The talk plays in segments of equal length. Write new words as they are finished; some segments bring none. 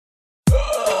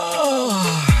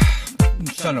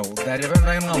Sano, dari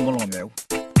orang ngomong ngomel.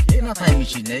 Kena time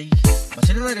sini,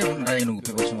 masih dari orang nunggu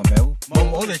pebos ngomel.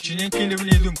 Mama ada cini kini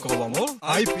beli dum kalau mau.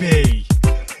 I pay.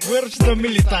 Where's the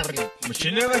military?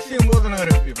 Mesinnya masih mau dengan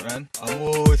repiran.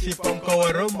 Amo si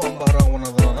pangkawaro mambarang wana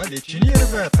dana di cini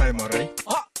ada time marai.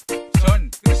 Ah,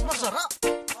 son, Christmas ara.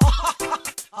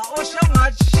 Oh,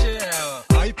 sangat share.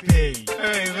 I pay.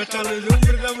 Hey, betul dum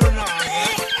berdamai.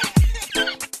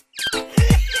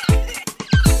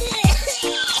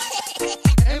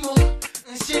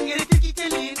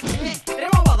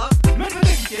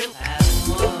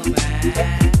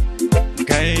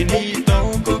 Kaini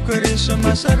tau ko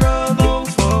Christmas arado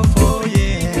fo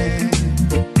ye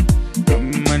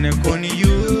Kamane koni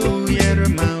yu yer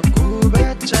ma ku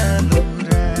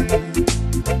bachaluran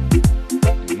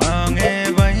Mange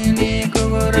vaini ko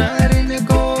gorari ne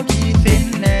ko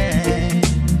kitine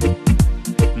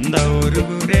Dauru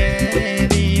gure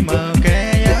di ma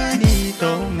kaya ni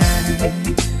tongan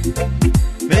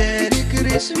Merry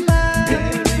Christmas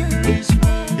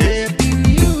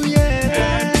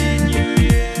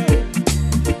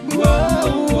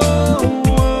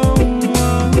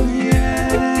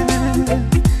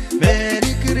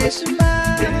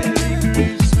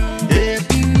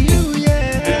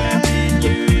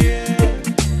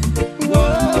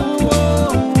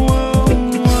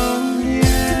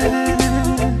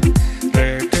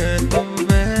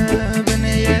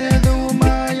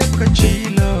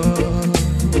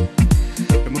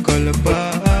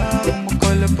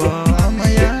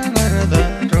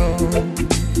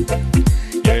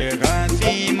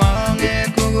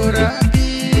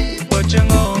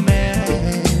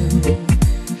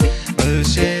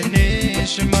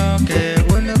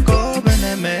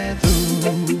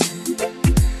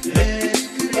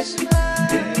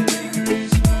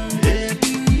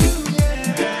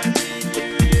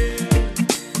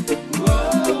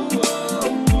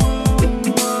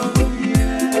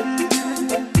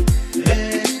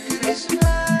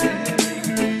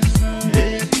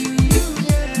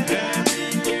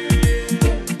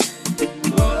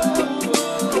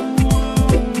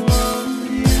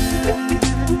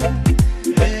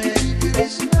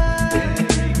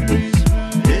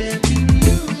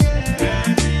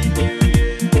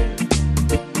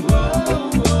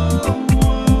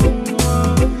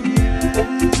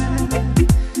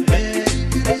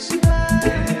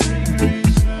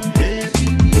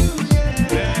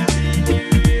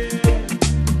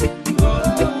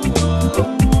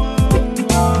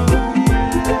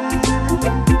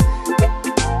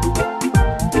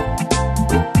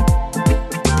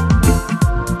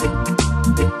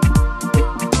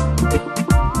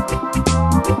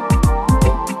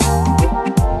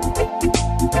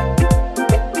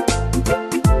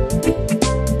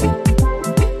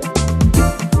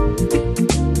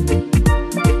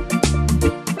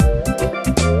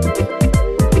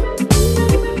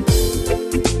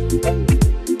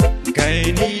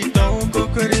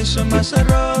Christmas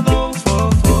arado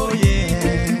fo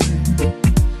ye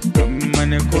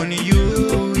Kamane koni yu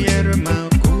yer ma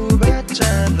ku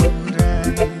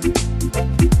bachaluran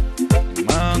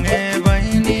Mange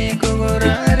vaini ko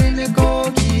gorari ne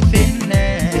ko kitine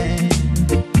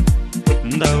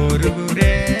Dauru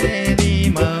gure di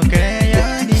ma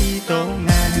kaya ni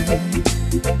tongan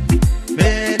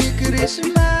Merry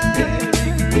Christmas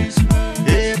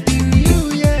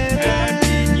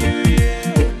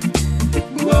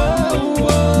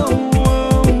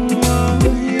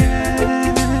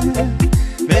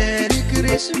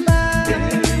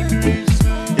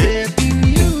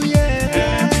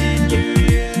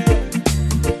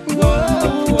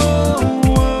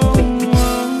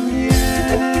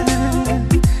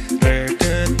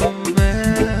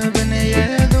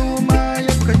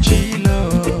Chile